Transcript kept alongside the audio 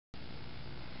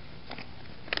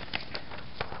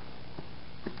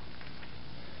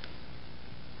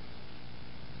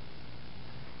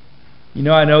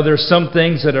I know there's some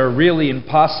things that are really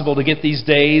impossible to get these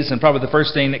days, and probably the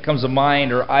first thing that comes to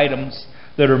mind are items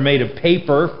that are made of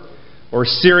paper or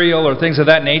cereal or things of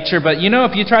that nature. But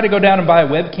if you try to go down and buy a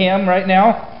webcam right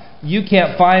now, you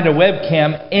can't find a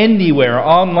webcam anywhere,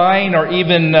 online or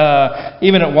even at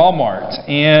Walmart.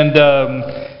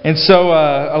 And so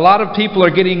a lot of people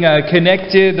are getting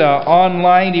connected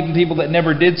online, even people that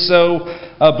never did so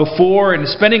before, and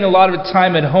spending a lot of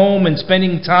time at home and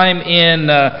spending time in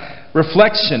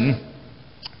reflection.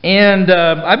 And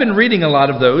I've been reading a lot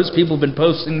of those. People have been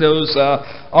posting those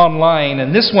online.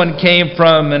 And this one came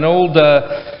from an old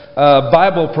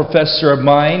Bible professor of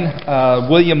mine,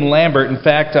 William Lambert. In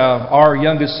fact, our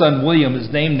youngest son, William,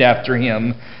 is named after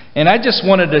him. And I just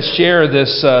wanted to share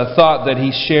this thought that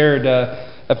he shared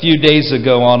a few days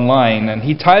ago online. And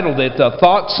he titled it,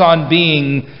 Thoughts on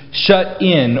Being Shut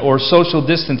In or Social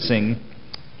Distancing.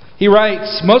 He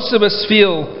writes, most of us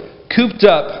feel cooped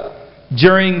up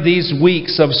during these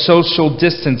weeks of social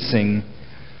distancing.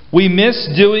 We miss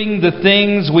doing the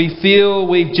things we feel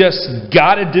we've just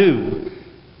got to do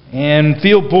and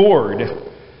feel bored.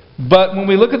 But when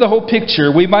we look at the whole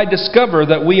picture, we might discover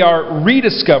that we are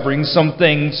rediscovering some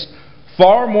things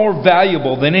far more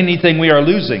valuable than anything we are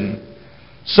losing.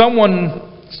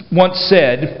 Someone once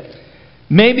said,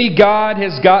 maybe God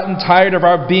has gotten tired of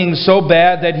our being so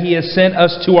bad that He has sent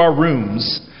us to our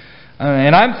rooms.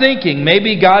 And I'm thinking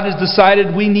maybe God has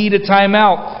decided we need a time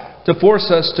out to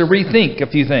force us to rethink a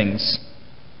few things.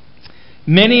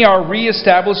 Many are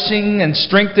reestablishing and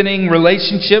strengthening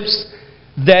relationships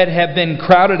that have been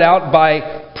crowded out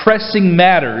by pressing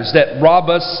matters that rob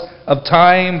us of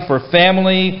time for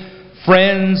family,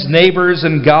 friends, neighbors,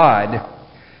 and God.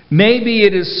 Maybe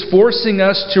it is forcing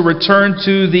us to return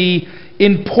to the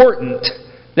important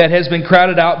that has been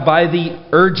crowded out by the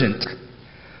urgent.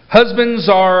 Husbands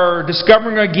are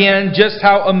discovering again just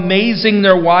how amazing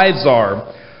their wives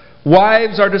are.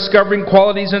 Wives are discovering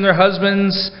qualities in their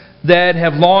husbands that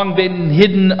have long been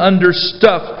hidden under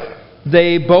stuff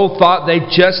they both thought they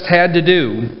just had to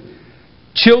do.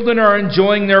 Children are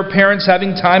enjoying their parents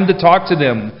having time to talk to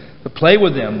them, to play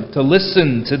with them, to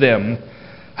listen to them.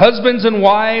 Husbands and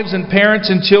wives and parents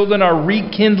and children are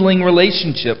rekindling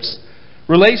relationships.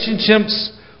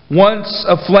 Relationships once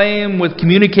aflame with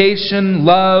communication,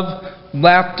 love,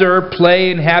 laughter,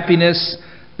 play, and happiness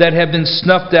that have been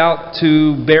snuffed out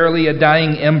to barely a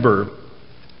dying ember.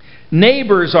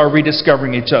 Neighbors are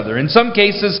rediscovering each other. In some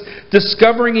cases,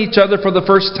 discovering each other for the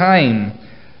first time.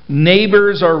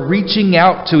 Neighbors are reaching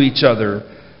out to each other.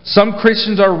 Some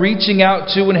Christians are reaching out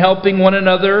to and helping one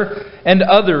another and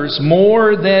others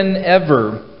more than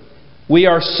ever. We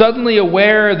are suddenly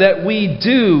aware that we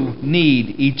do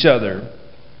need each other.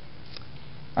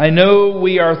 I know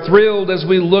we are thrilled as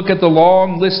we look at the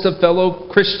long list of fellow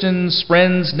Christians,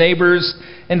 friends, neighbors,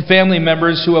 and family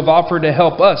members who have offered to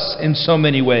help us in so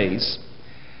many ways.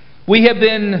 We have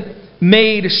been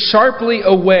made sharply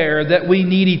aware that we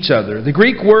need each other. The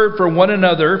Greek word for one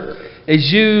another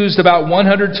is used about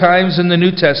 100 times in the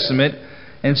New Testament,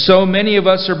 and so many of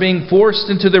us are being forced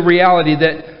into the reality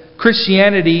that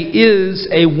Christianity is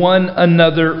a one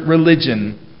another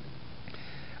religion.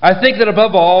 I think that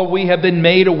above all, we have been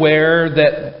made aware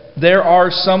that there are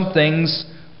some things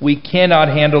we cannot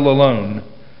handle alone.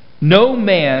 No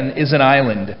man is an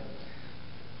island.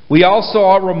 We also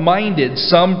are reminded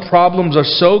some problems are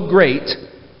so great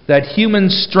that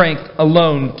human strength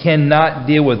alone cannot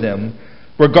deal with them,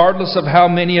 regardless of how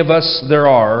many of us there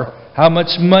are, how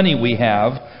much money we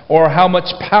have, or how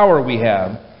much power we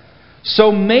have.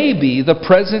 So maybe the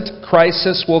present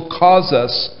crisis will cause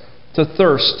us to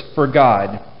thirst for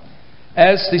God.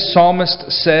 As the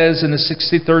psalmist says in the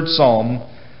 63rd Psalm,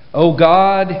 O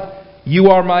God, you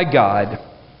are my God.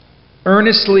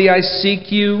 Earnestly I seek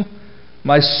you.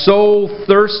 My soul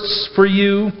thirsts for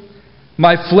you.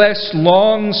 My flesh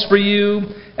longs for you,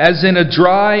 as in a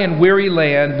dry and weary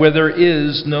land where there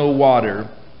is no water.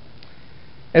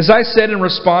 As I said in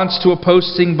response to a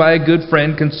posting by a good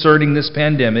friend concerning this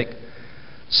pandemic,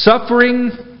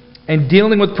 suffering and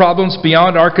dealing with problems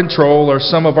beyond our control are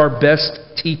some of our best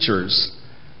teachers.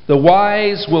 The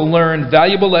wise will learn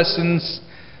valuable lessons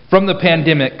from the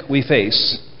pandemic we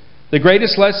face. The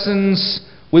greatest lessons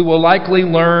we will likely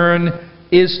learn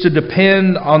is to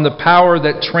depend on the power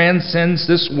that transcends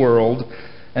this world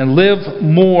and live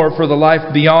more for the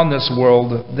life beyond this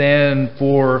world than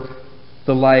for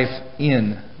the life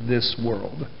in this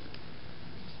world.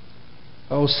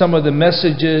 Oh, some of the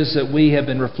messages that we have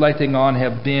been reflecting on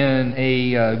have been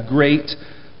a great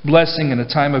blessing and a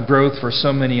time of growth for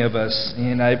so many of us.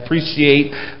 And I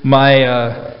appreciate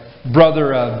my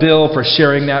Brother Bill for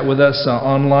sharing that with us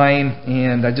online,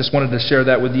 and I just wanted to share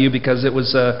that with you because it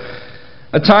was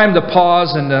a time to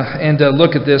pause and to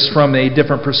look at this from a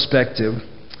different perspective.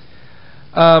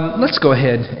 Let's go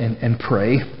ahead and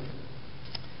pray.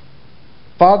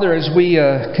 Father, as we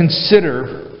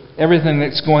consider everything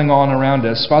that's going on around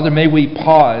us, Father, may we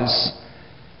pause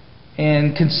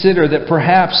and consider that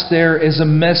perhaps there is a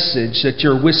message that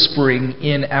you're whispering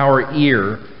in our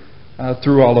ear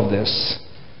through all of this.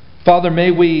 Father, may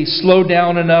we slow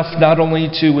down enough not only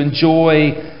to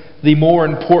enjoy the more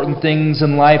important things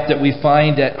in life that we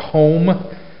find at home,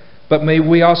 but may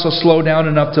we also slow down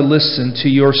enough to listen to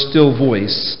your still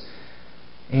voice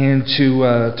and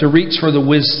to reach for the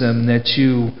wisdom that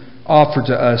you offer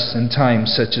to us in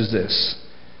times such as this.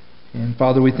 And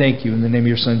Father, we thank you in the name of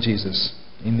your Son, Jesus.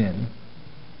 Amen.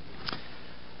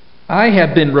 I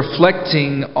have been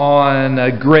reflecting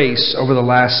on grace over the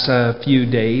last few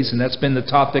days, and that's been the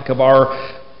topic of our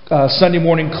Sunday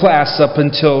morning class up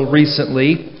until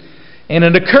recently. And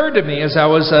it occurred to me as I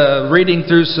was reading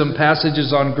through some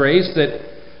passages on grace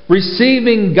that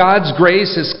receiving God's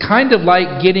grace is kind of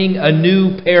like getting a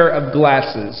new pair of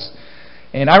glasses.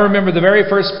 And I remember the very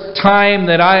first time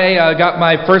that I got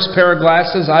my first pair of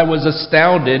glasses, I was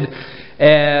astounded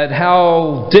at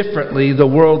how differently the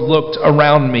world looked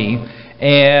around me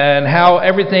and how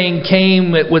everything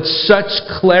came with such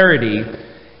clarity.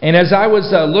 And as I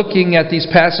was looking at these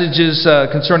passages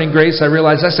concerning grace, I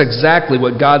realized that's exactly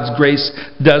what God's grace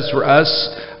does for us.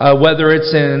 Whether it's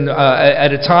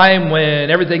at a time when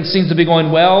everything seems to be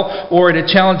going well, or at a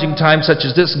challenging time such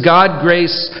as this, God's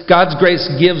grace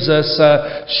gives us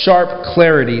sharp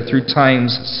clarity through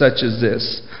times such as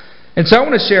this. And so I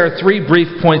want to share 3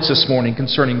 brief points this morning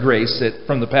concerning grace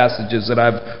from the passages that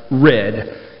I've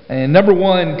read. And number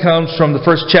 1 comes from the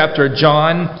first chapter of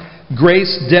John.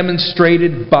 Grace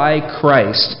demonstrated by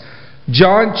Christ.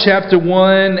 John chapter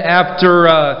 1, after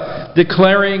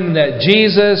declaring that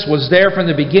Jesus was there from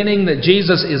the beginning, that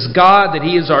Jesus is God, that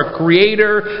He is our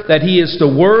Creator, that He is the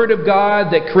Word of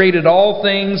God that created all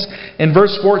things. In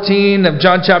verse 14 of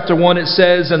John chapter 1 it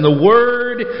says, "And the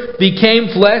Word became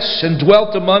flesh and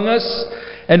dwelt among us,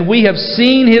 and we have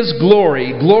seen His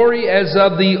glory, glory as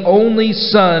of the only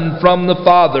Son from the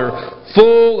Father,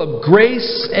 full of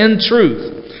grace and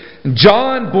truth.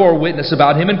 John bore witness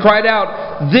about Him and cried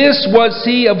out, 'This was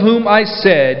He of whom I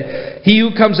said, He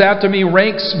who comes after me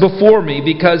ranks before me,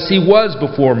 because He was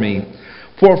before me.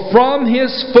 For from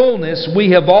His fullness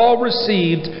we have all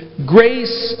received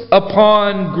grace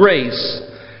upon grace.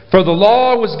 For the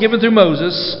law was given through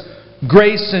Moses,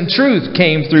 grace and truth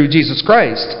came through Jesus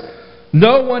Christ.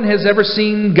 No one has ever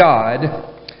seen God.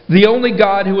 The only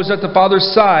God who was at the Father's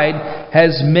side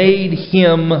has made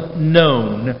Him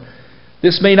known.'"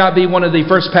 This may not be one of the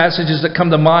first passages that come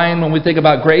to mind when we think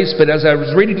about grace, but as I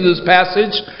was reading through this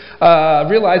passage, I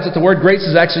realized that the word grace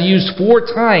is actually used 4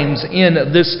 times in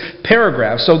this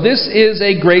paragraph. So this is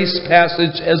a grace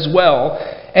passage as well,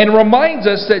 and reminds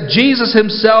us that Jesus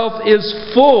Himself is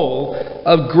full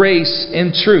of grace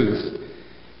and truth.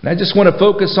 And I just want to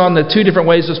focus on the 2 different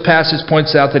ways this passage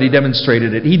points out that He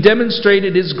demonstrated it. He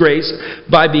demonstrated His grace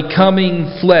by becoming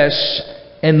flesh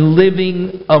and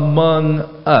living among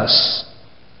us.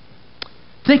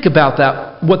 Think about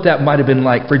that, what that might have been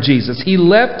like for Jesus. He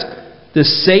left the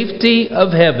safety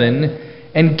of heaven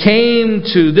and came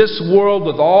to this world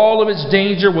with all of its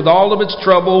danger, with all of its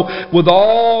trouble, with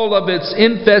all of its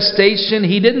infestation.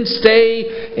 He didn't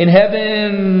stay in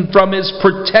heaven from His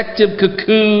protective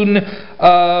cocoon,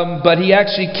 but He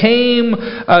actually came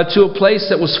to a place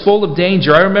that was full of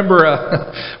danger. I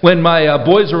remember when my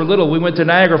boys were little, we went to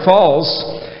Niagara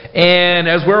Falls. And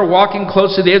as we were walking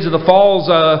close to the edge of the falls,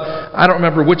 I don't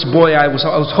remember which boy I was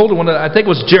holding one of, I think it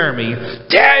was Jeremy.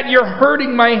 "Dad, you're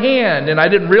hurting my hand." And I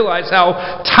didn't realize how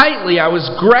tightly I was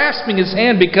grasping his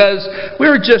hand because we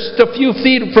were just a few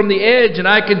feet from the edge, and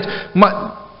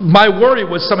my worry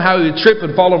was somehow he would trip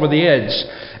and fall over the edge.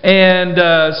 And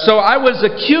so I was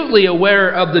acutely aware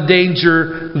of the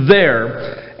danger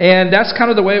there. And that's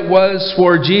kind of the way it was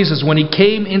for Jesus. When He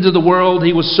came into the world,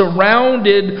 He was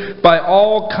surrounded by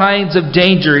all kinds of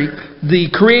danger. The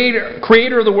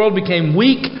creator of the world became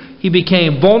weak. He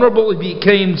became vulnerable. He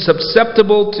became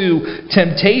susceptible to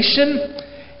temptation.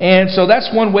 And so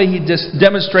that's one way He just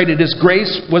demonstrated His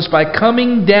grace, was by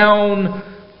coming down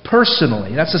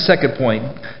personally. That's the second point.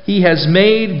 He has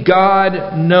made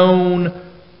God known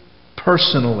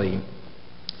personally.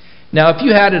 Now, if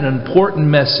you had an important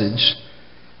message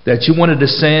that you wanted to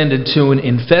send into an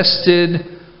infested,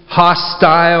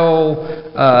 hostile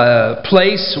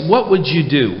place, what would you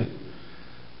do?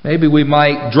 Maybe we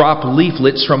might drop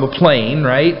leaflets from a plane,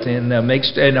 right? And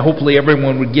hopefully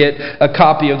everyone would get a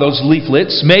copy of those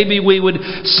leaflets. Maybe we would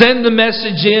send the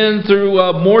message in through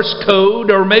Morse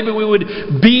code, or maybe we would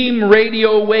beam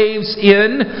radio waves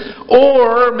in,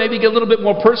 or maybe get a little bit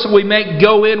more personal. We might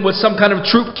go in with some kind of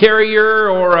troop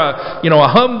carrier, or a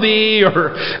Humvee,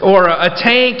 or a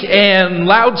tank, and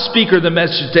loudspeaker the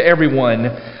message to everyone.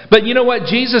 But you know what?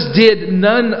 Jesus did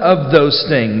none of those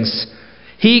things.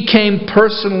 He came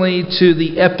personally to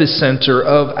the epicenter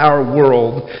of our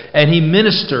world, and He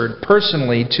ministered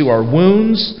personally to our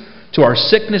wounds, to our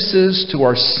sicknesses, to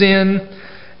our sin,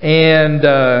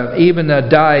 and even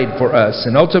died for us.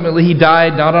 And ultimately He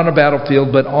died not on a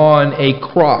battlefield, but on a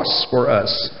cross for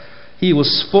us. He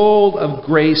was full of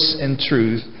grace and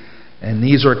truth, and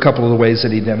these are a couple of the ways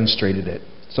that He demonstrated it.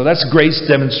 So that's grace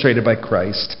demonstrated by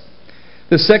Christ.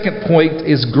 The second point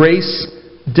is grace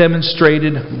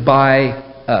demonstrated by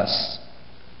us.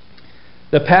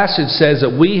 The passage says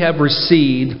that we have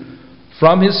received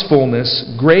from His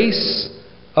fullness grace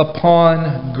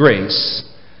upon grace.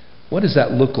 What does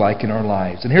that look like in our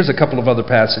lives? And here's a couple of other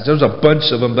passages. There's a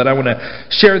bunch of them, but I want to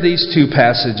share these two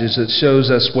passages that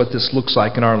shows us what this looks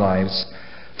like in our lives.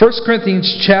 1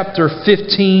 Corinthians chapter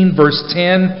 15, verse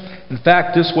 10. In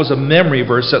fact, this was a memory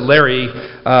verse that Larry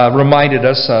reminded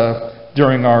us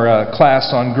during our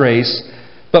class on grace.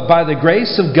 But by the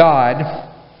grace of God,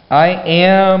 I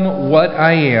am what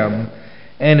I am,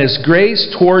 and His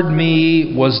grace toward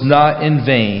me was not in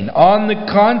vain. On the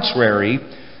contrary,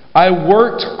 I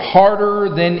worked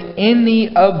harder than any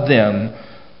of them,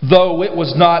 though it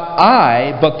was not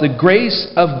I, but the grace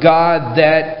of God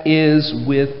that is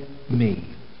with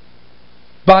me.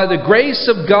 By the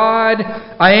grace of God,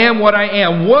 I am what I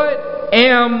am. What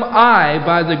am I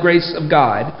by the grace of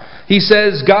God? He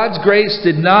says, God's grace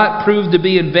did not prove to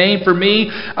be in vain for me.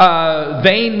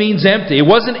 Vain means empty. It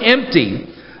wasn't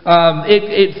empty.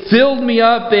 It filled me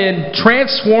up and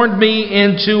transformed me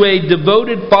into a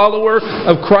devoted follower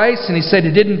of Christ. And He said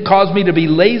it didn't cause me to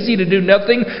be lazy, to do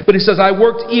nothing. But He says I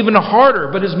worked even harder.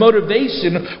 But His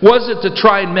motivation wasn't to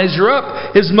try and measure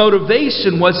up. His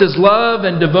motivation was His love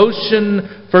and devotion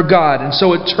for God. And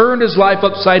so it turned His life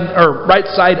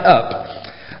right side up.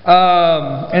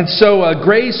 And so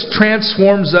grace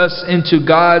transforms us into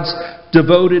God's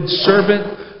devoted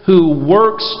servant who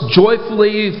works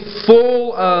joyfully,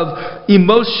 full of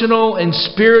emotional and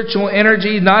spiritual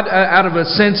energy, not out of a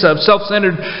sense of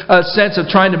self-centered sense of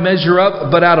trying to measure up,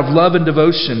 but out of love and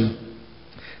devotion.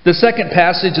 The second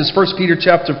passage is 1 Peter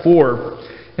chapter 4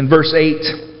 and verse 8.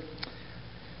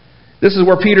 This is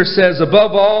where Peter says,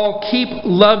 above all, keep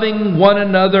loving one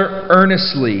another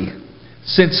earnestly,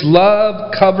 since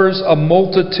love covers a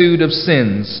multitude of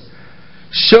sins.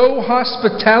 Show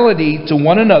hospitality to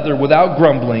one another without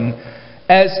grumbling.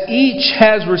 As each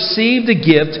has received a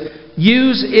gift,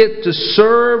 use it to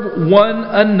serve one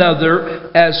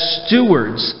another as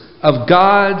stewards of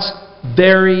God's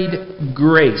varied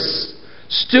grace.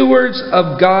 Stewards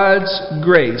of God's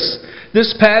grace.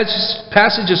 This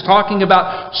passage is talking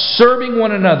about serving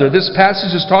one another. This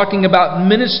passage is talking about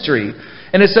ministry.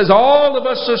 And it says all of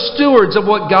us are stewards of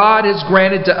what God has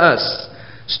granted to us.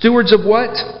 Stewards of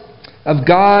what? Of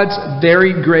God's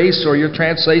varied grace, or your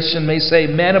translation may say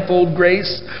manifold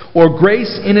grace, or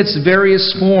grace in its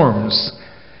various forms.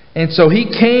 And so He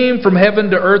came from heaven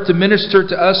to earth to minister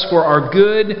to us for our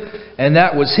good, and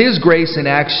that was His grace in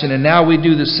action, and now we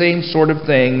do the same sort of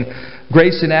thing.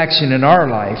 Grace in action in our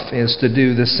life is to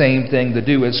do the same thing, to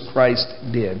do as Christ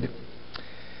did.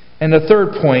 And the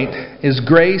third point is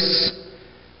grace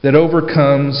that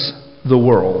overcomes the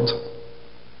world.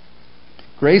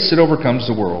 Grace that overcomes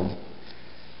the world.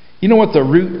 You know what the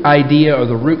root idea or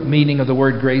the root meaning of the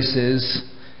word grace is?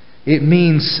 It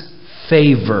means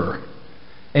favor.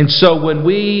 And so when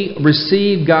we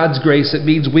receive God's grace, it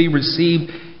means we receive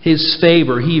His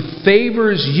favor. He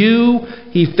favors you.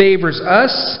 He favors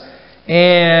us.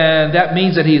 And that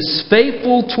means that He is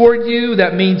faithful toward you.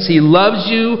 That means He loves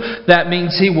you. That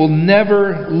means He will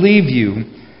never leave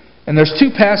you. And there's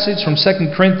two passages from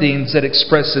 2 Corinthians that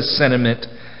express this sentiment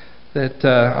that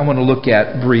I want to look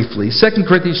at briefly. 2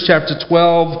 Corinthians chapter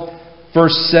 12,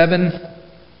 verse 7.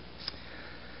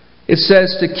 It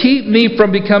says, to keep me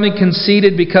from becoming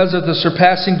conceited because of the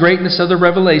surpassing greatness of the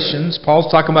revelations.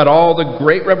 Paul's talking about all the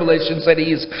great revelations that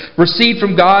he's received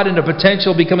from God and the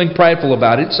potential of becoming prideful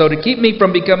about it. So to keep me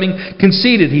from becoming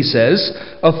conceited, he says,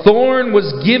 a thorn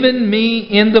was given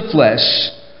me in the flesh,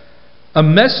 a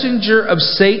messenger of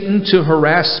Satan to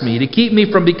harass me, to keep me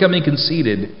from becoming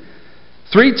conceited.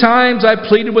 3 times I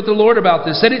pleaded with the Lord about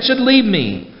this, that it should leave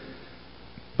me.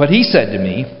 But He said to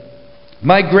me,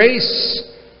 my grace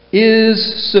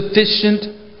is sufficient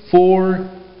for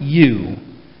you.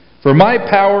 For my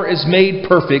power is made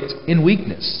perfect in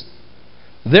weakness.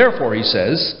 Therefore, he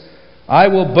says, I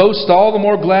will boast all the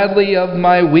more gladly of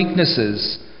my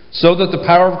weaknesses, so that the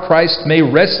power of Christ may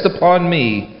rest upon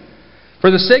me. For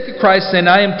the sake of Christ, then,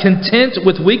 I am content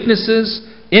with weaknesses,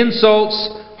 insults,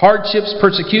 hardships,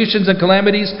 persecutions, and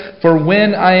calamities. For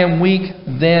when I am weak,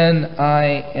 then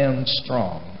I am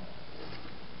strong.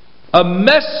 A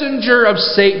messenger of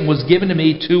Satan was given to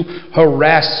me to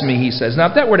harass me, he says. Now,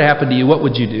 if that were to happen to you, what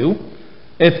would you do?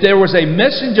 If there was a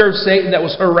messenger of Satan that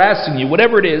was harassing you,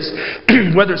 whatever it is,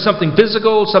 whether it's something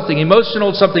physical, something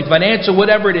emotional, something financial,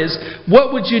 whatever it is,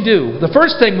 what would you do? The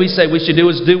first thing we say we should do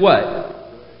is do what?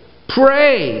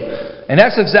 Pray. And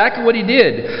that's exactly what he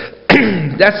did.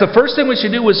 That's the first thing we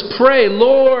should do is pray.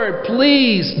 Lord,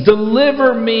 please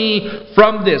deliver me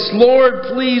from this. Lord,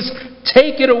 please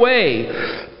take it away.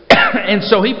 And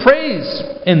so he prays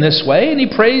in this way, and he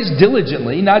prays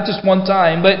diligently, not just one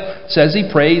time, but says he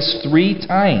prays 3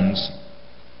 times.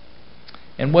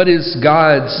 And what is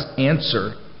God's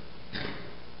answer?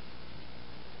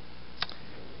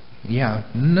 Yeah,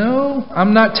 no,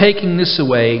 I'm not taking this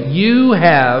away. You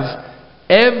have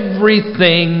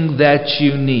everything that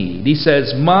you need. He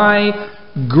says, my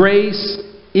grace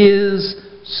is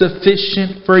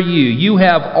sufficient for you. You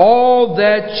have all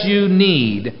that you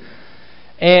need.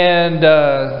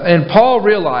 And Paul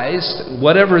realized,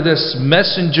 whatever this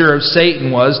messenger of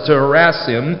Satan was to harass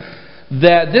him,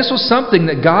 that this was something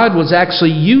that God was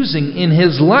actually using in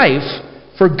his life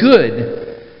for good.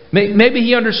 Maybe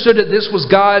he understood that this was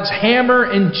God's hammer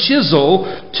and chisel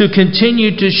to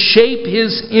continue to shape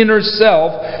his inner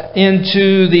self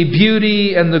into the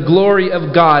beauty and the glory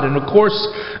of God. And of course,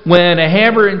 when a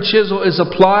hammer and chisel is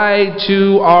applied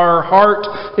to our heart,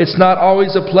 it's not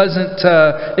always a pleasant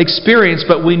experience,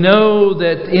 but we know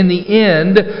that in the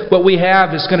end, what we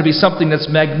have is going to be something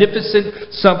that's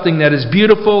magnificent, something that is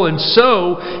beautiful. And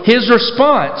so, his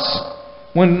response,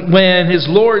 when his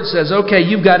Lord says, okay,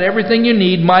 you've got everything you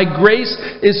need. My grace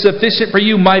is sufficient for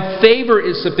you. My favor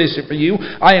is sufficient for you.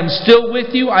 I am still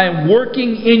with you. I am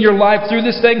working in your life through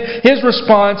this thing. His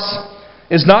response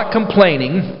is not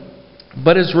complaining,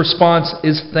 but his response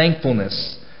is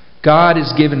thankfulness. God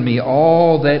has given me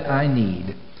all that I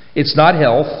need. It's not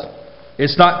health.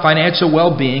 It's not financial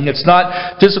well-being. It's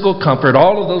not physical comfort.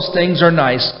 All of those things are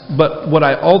nice. But what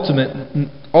I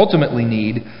ultimately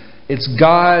need, it's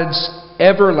God's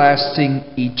everlasting,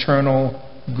 eternal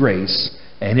grace.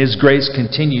 And his grace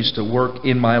continues to work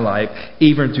in my life,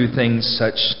 even through things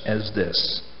such as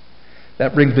this.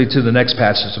 That brings me to the next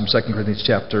passage from 2 Corinthians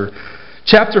chapter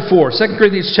 4. 2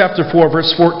 Corinthians chapter 4,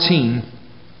 verse 14.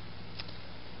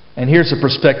 And here's a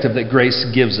perspective that grace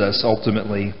gives us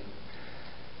ultimately.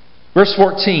 Verse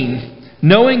 14.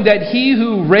 Knowing that he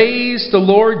who raised the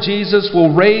Lord Jesus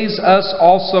will raise us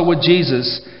also with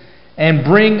Jesus, and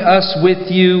bring us with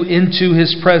you into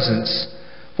his presence.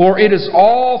 For it is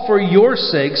all for your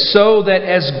sake, so that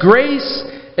as grace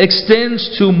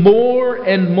extends to more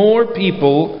and more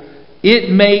people, it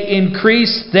may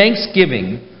increase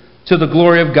thanksgiving to the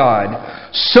glory of God.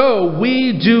 So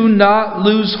we do not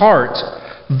lose heart.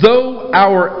 Though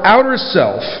our outer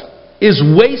self is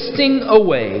wasting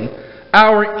away,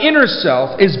 our inner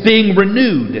self is being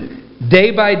renewed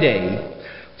day by day.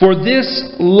 For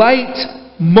this light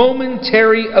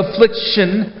momentary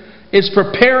affliction is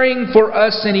preparing for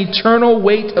us an eternal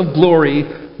weight of glory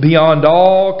beyond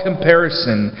all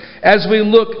comparison, as we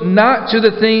look not to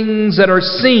the things that are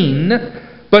seen,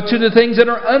 but to the things that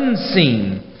are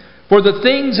unseen. For the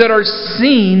things that are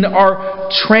seen are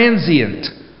transient,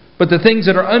 but the things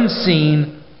that are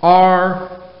unseen are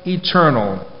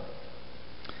eternal.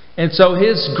 And so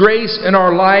his grace in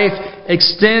our life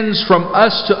extends from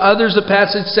us to others, the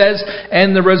passage says,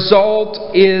 and the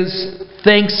result is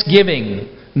thanksgiving.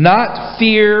 Not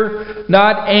fear,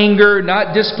 not anger,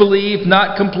 not disbelief,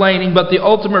 not complaining, but the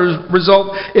ultimate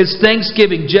result is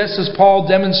thanksgiving, just as Paul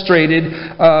demonstrated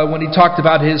when he talked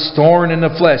about his thorn in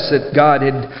the flesh that God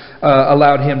had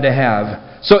allowed him to have.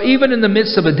 So even in the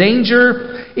midst of a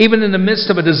danger, even in the midst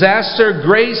of a disaster,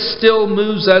 grace still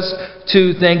moves us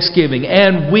to thanksgiving.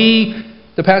 And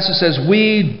the passage says,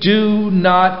 we do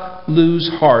not lose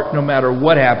heart no matter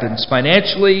what happens.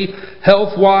 Financially,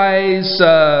 health-wise,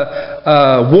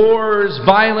 wars,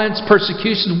 violence,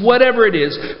 persecution, whatever it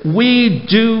is, we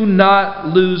do not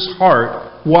lose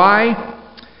heart. Why?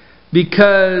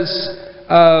 Because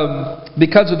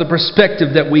of the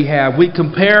perspective that we have. We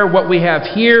compare what we have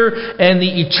here and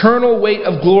the eternal weight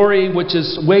of glory which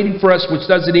is waiting for us, which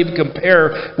doesn't even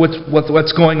compare with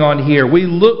what's going on here. We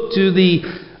look to the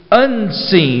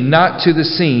unseen, not to the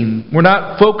seen. We're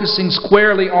not focusing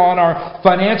squarely on our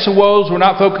financial woes. We're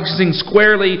not focusing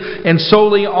squarely and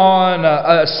solely on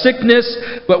sickness,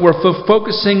 but we're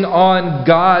focusing on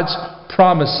God's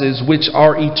promises, which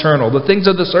are eternal. The things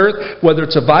of this earth, whether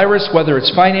it's a virus, whether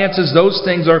it's finances, those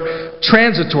things are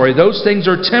transitory. Those things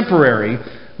are temporary,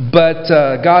 but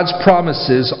God's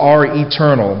promises are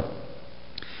eternal.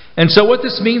 And so what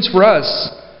this means for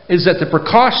us is that the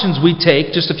precautions we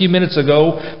take, just a few minutes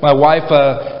ago, my wife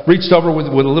reached over with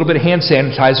a little bit of hand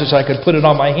sanitizer so I could put it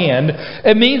on my hand.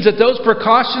 It means that those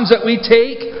precautions that we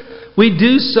take, we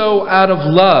do so out of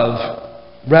love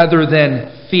rather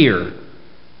than fear.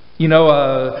 You know,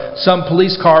 some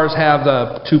police cars have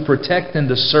to protect and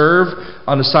to serve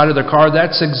on the side of their car.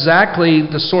 That's exactly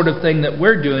the sort of thing that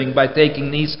we're doing by taking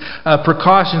these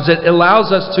precautions. It allows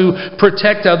us to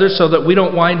protect others so that we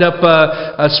don't wind up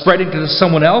spreading to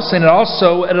someone else. And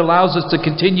it allows us to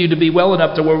continue to be well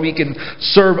enough to where we can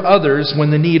serve others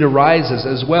when the need arises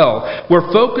as well.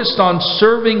 We're focused on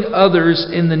serving others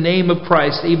in the name of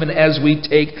Christ even as we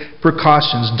take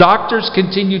precautions. Doctors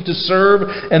continue to serve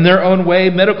in their own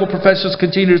way. Medical professionals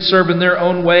continue to serve in their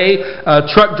own way.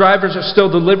 Truck drivers are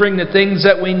still delivering the things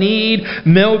that we need.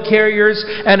 Mail carriers.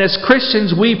 And as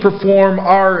Christians, we perform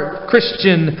our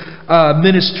Christian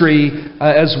ministry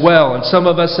as well. And some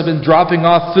of us have been dropping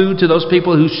off food to those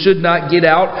people who should not get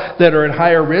out, that are at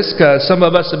higher risk. Some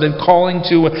of us have been calling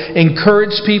to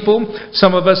encourage people.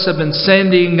 Some of us have been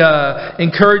sending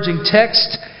encouraging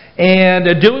texts and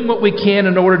doing what we can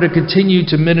in order to continue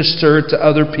to minister to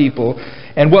other people.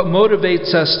 And what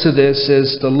motivates us to this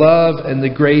is the love and the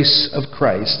grace of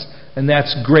Christ. And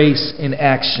that's grace in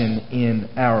action in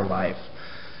our life.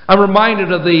 I'm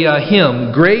reminded of the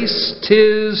hymn, "Grace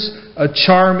 'tis a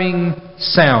charming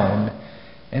sound."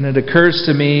 And it occurs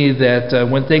to me that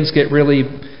when things get really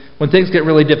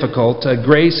difficult,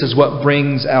 grace is what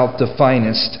brings out the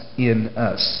finest in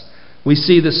us. We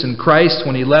see this in Christ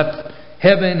when He left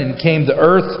heaven and came to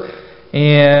earth,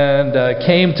 and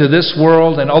came to this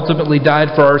world and ultimately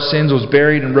died for our sins, was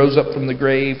buried and rose up from the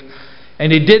grave.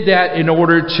 And He did that in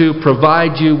order to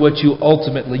provide you what your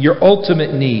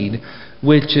ultimate need,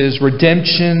 which is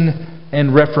redemption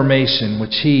and reformation,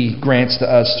 which He grants to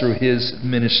us through His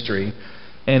ministry.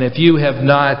 And if you have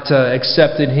not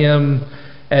accepted Him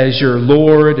as your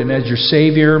Lord and as your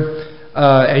Savior,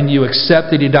 and you accept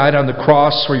that He died on the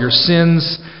cross for your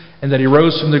sins, and that He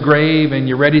rose from the grave, and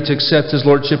you're ready to accept His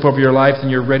Lordship over your life,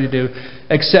 and you're ready to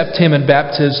accept Him in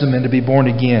baptism and to be born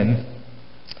again.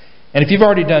 And if you've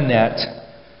already done that,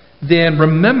 then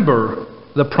remember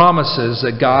the promises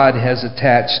that God has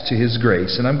attached to His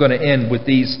grace. And I'm going to end with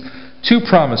these two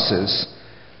promises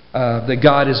that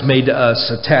God has made to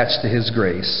us attached to His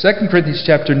grace. 2 Corinthians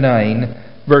chapter 9,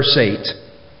 verse 8.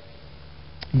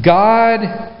 God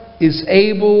is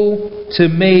able to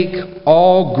make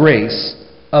all grace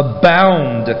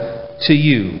abound to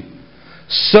you,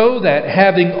 so that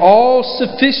having all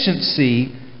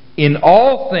sufficiency in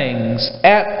all things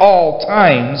at all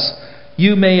times,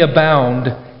 you may abound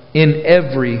in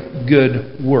every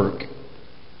good work.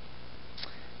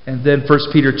 And then 1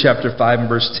 Peter chapter 5 and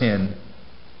verse 10.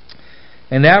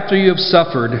 And after you have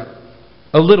suffered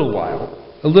a little while,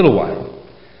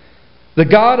 the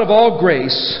God of all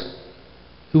grace,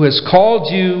 who has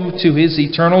called you to His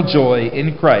eternal joy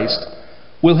in Christ,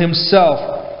 will Himself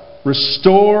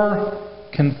restore,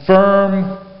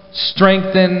 confirm,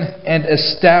 strengthen, and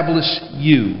establish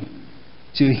you.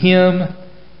 To Him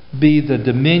be the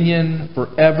dominion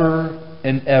forever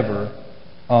and ever.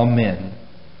 Amen.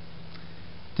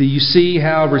 Do you see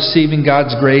how receiving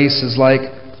God's grace is like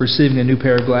receiving a new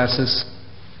pair of glasses?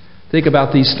 Think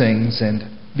about these things and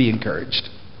be encouraged.